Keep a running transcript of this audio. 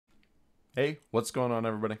Hey, what's going on,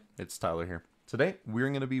 everybody? It's Tyler here. Today, we're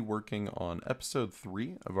going to be working on episode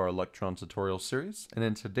 3 of our Electron tutorial series. And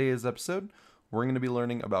in today's episode, we're going to be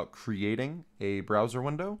learning about creating a browser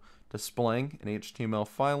window, displaying an HTML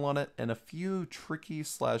file on it, and a few tricky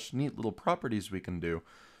 / neat little properties we can do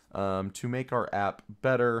to make our app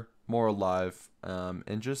better, more alive,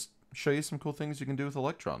 and just show you some cool things you can do with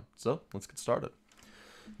Electron. So let's get started.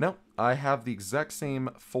 Now, I have the exact same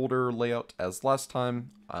folder layout as last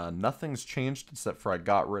time. Nothing's changed except for I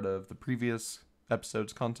got rid of the previous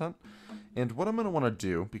episode's content. And what I'm going to want to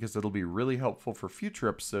do, because it'll be really helpful for future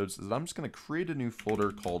episodes, is I'm just going to create a new folder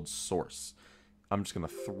called source. I'm just going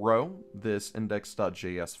to throw this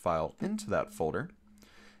index.js file into that folder.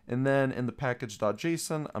 And then in the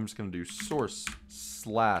package.json, I'm just going to do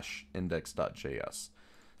source/index.js.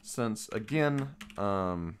 Since, again,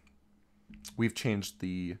 we've changed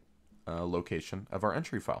the location of our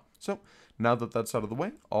entry file. So now that that's out of the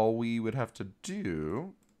way, all we would have to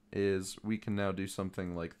do is we can now do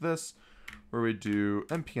something like this, where we do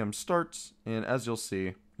npm start, and as you'll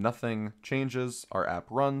see, nothing changes, our app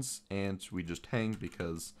runs, and we just hang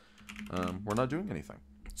because we're not doing anything.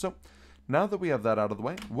 So now that we have that out of the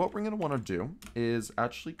way, what we're going to want to do is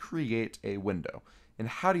actually create a window. And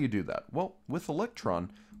how do you do that? Well, with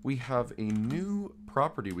Electron, we have a new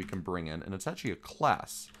property we can bring in, and it's actually a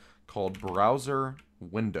class called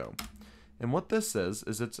BrowserWindow. And what this is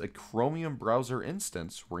it's a Chromium browser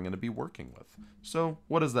instance we're going to be working with. So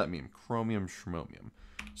what does that mean? Chromium Schmomium.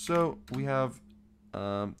 So we have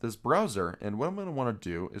this browser, and what I'm going to want to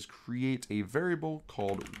do is create a variable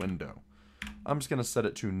called window. I'm just going to set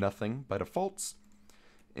it to nothing by default.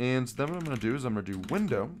 And then what I'm going to do is I'm going to do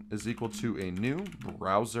window is equal to a new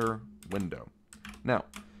browser window. Now,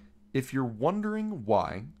 if you're wondering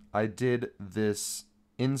why I did this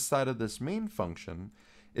inside of this main function,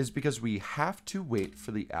 is because we have to wait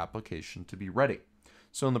for the application to be ready.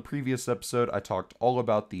 So in the previous episode, I talked all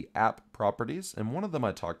about the app properties, and one of them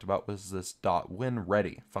I talked about was this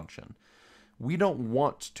 .whenReady function. We don't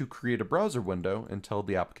want to create a browser window until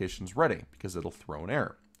the application's ready, because it'll throw an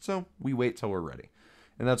error. So we wait till we're ready.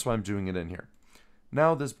 And that's why I'm doing it in here.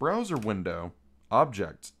 Now this browser window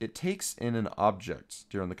object, it takes in an object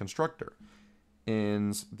during the constructor.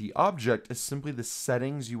 And the object is simply the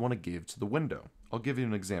settings you want to give to the window. I'll give you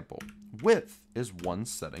an example. Width is one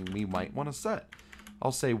setting we might want to set.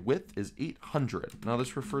 I'll say width is 800. Now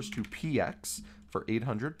this refers to px for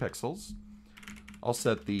 800 pixels. I'll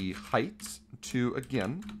set the height to,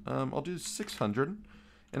 again, I'll do 600.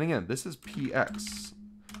 And again, this is px.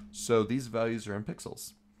 So these values are in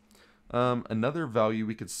pixels. Another value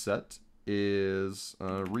we could set is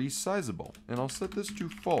resizable, and I'll set this to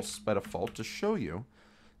false by default to show you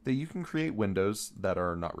that you can create windows that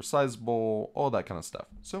are not resizable, all that kind of stuff.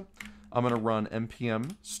 So I'm going to run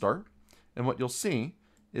npm start, and what you'll see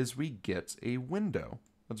is we get a window.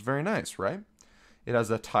 That's very nice, right? It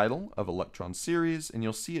has a title of Electron series, and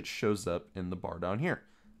you'll see it shows up in the bar down here.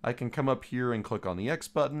 I can come up here and click on the X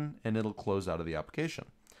button, and it'll close out of the application.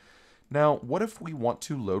 Now, what if we want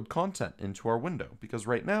to load content into our window? Because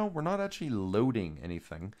right now, we're not actually loading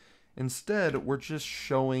anything. Instead, we're just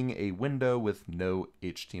showing a window with no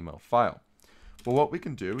HTML file. Well, what we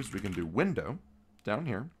can do is we can do window, down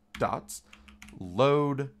here, dots,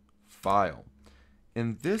 load file.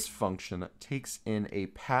 And this function takes in a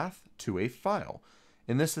path to a file.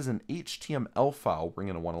 And this is an HTML file we're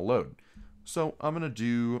going to want to load. So I'm going to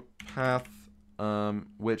do path,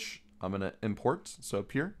 which I'm going to import. So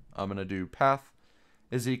up here, I'm going to do path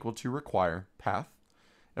is equal to require path.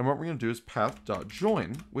 And what we're going to do is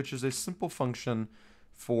path.join, which is a simple function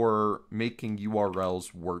for making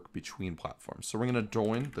URLs work between platforms. So we're going to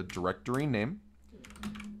join the directory name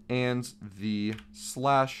and the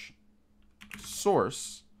 /source, or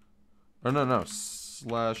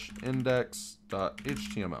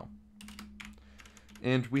 /index.html.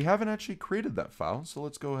 And we haven't actually created that file, so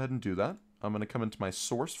let's go ahead and do that. I'm going to come into my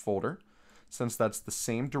source folder, since that's the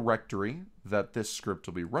same directory that this script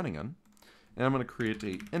will be running in. And I'm going to create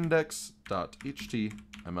a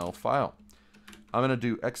index.html file. I'm going to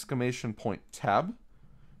do !tab,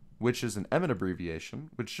 which is an Emmet abbreviation,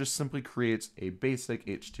 which just simply creates a basic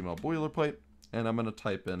HTML boilerplate. And I'm going to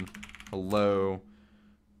type in hello,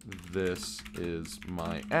 this is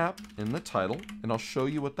my app in the title, and I'll show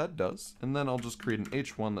you what that does. And then I'll just create an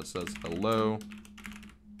H1 that says hello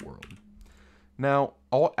world. Now,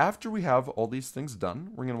 after we have all these things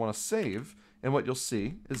done, we're going to want to save, and what you'll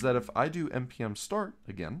see is that if I do npm start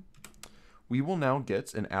again, we will now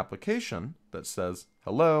get an application that says,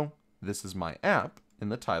 hello, this is my app in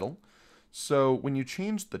the title. So when you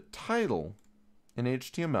change the title in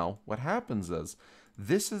HTML, what happens is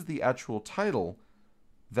this is the actual title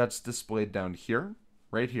that's displayed down here,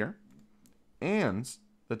 right here, and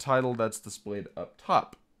the title that's displayed up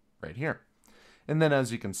top, right here. And then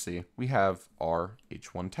as you can see, we have our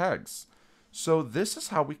H1 tags. So this is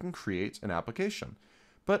how we can create an application.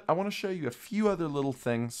 But I want to show you a few other little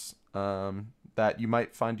things that you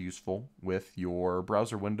might find useful with your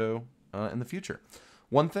browser window in the future.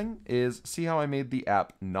 One thing is, see how I made the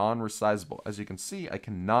app non-resizable. As you can see, I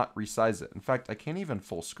cannot resize it. In fact, I can't even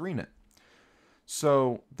full screen it.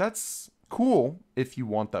 So that's cool if you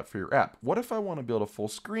want that for your app. What if I want to be able to full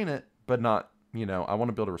screen it, but not, I want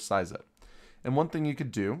to be able to resize it? And one thing you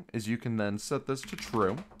could do is you can then set this to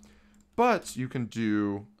true, but you can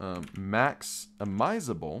do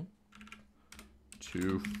maximizable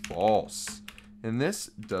to false. And this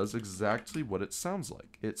does exactly what it sounds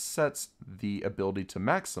like. It sets the ability to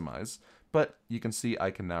maximize, but you can see I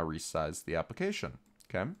can now resize the application.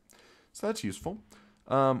 Okay, so that's useful.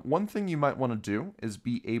 One thing you might want to do is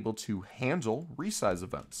be able to handle resize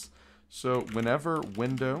events. So whenever we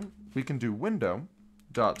can do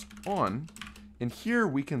window.on, and here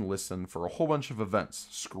we can listen for a whole bunch of events,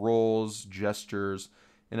 scrolls, gestures,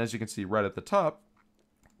 and as you can see right at the top,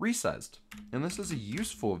 resized. And this is a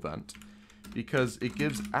useful event because it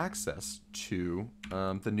gives access to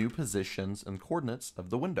the new positions and coordinates of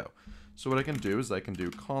the window. So what I can do is I can do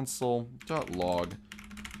console.log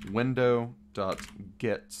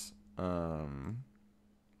window.get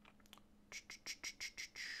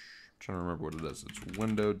trying to remember what it is. It's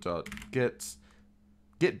window.get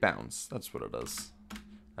bounds. That's what it is.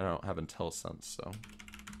 I don't have IntelliSense,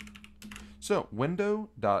 so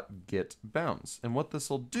window.get bounds. And what this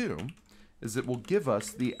will do is it will give us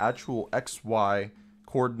the actual XY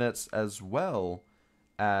coordinates as well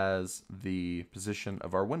as the position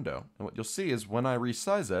of our window. And what you'll see is when I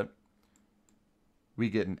resize it, we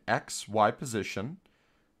get an XY position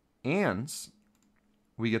and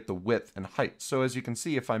we get the width and height. So as you can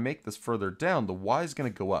see, if I make this further down, the Y is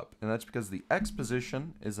going to go up. And that's because the X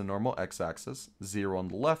position is a normal X axis, 0 on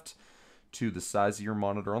the left to the size of your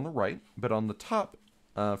monitor on the right. But on the top,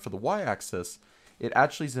 for the Y axis, it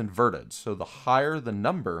actually is inverted. So the higher the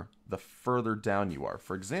number, the further down you are.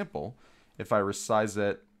 For example, if I resize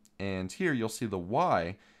it, and here you'll see the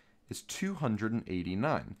Y is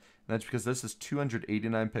 289. And that's because this is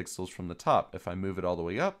 289 pixels from the top. If I move it all the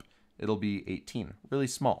way up, it'll be 18, really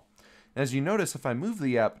small. And as you notice, if I move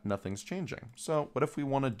the app, nothing's changing. So what if we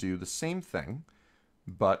want to do the same thing,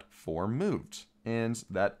 but for moved? And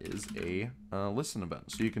that is a listen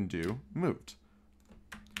event. So you can do moved.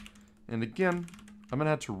 And again, I'm going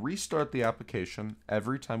to have to restart the application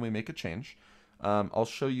every time we make a change. I'll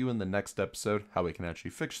show you in the next episode how we can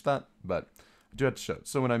actually fix that, but I do have to show it.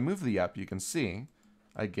 So when I move the app, you can see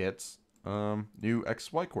I get new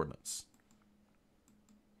XY coordinates.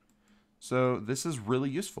 So this is really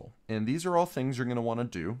useful. And these are all things you're going to want to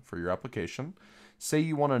do for your application. Say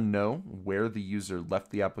you want to know where the user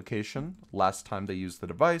left the application last time they used the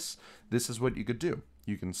device. This is what you could do.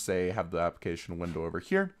 You can say have the application window over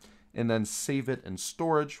here and then save it in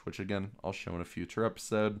storage, which again, I'll show in a future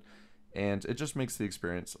episode. And it just makes the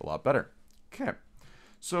experience a lot better. Okay.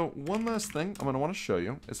 So one last thing I'm going to want to show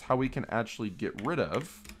you is how we can actually get rid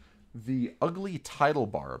of the ugly title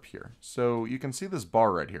bar up here. So you can see this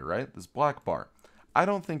bar right here, right? This black bar. I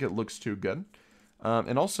don't think it looks too good.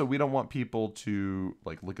 And also we don't want people to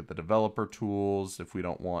look at the developer tools if we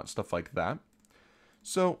don't want stuff like that.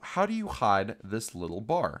 So how do you hide this little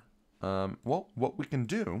bar? Well, what we can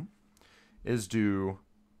do is do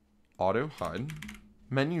auto hide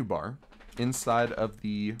menu bar inside of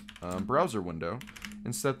the browser window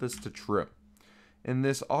and set this to true. And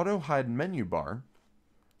this auto hide menu bar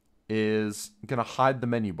is going to hide the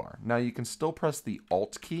menu bar. Now you can still press the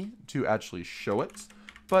Alt key to actually show it,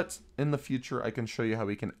 but in the future I can show you how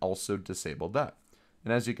we can also disable that.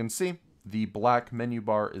 And as you can see, the black menu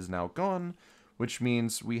bar is now gone, which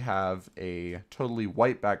means we have a totally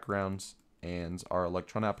white background and our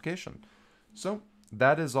Electron application. So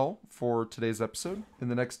that is all for today's episode. In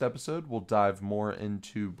the next episode, we'll dive more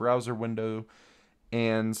into browser window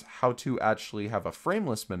and how to actually have a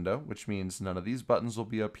frameless window, which means none of these buttons will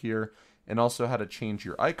be up here, and also how to change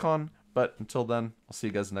your icon. But until then, I'll see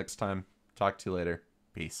you guys next time. Talk to you later.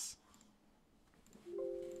 Peace.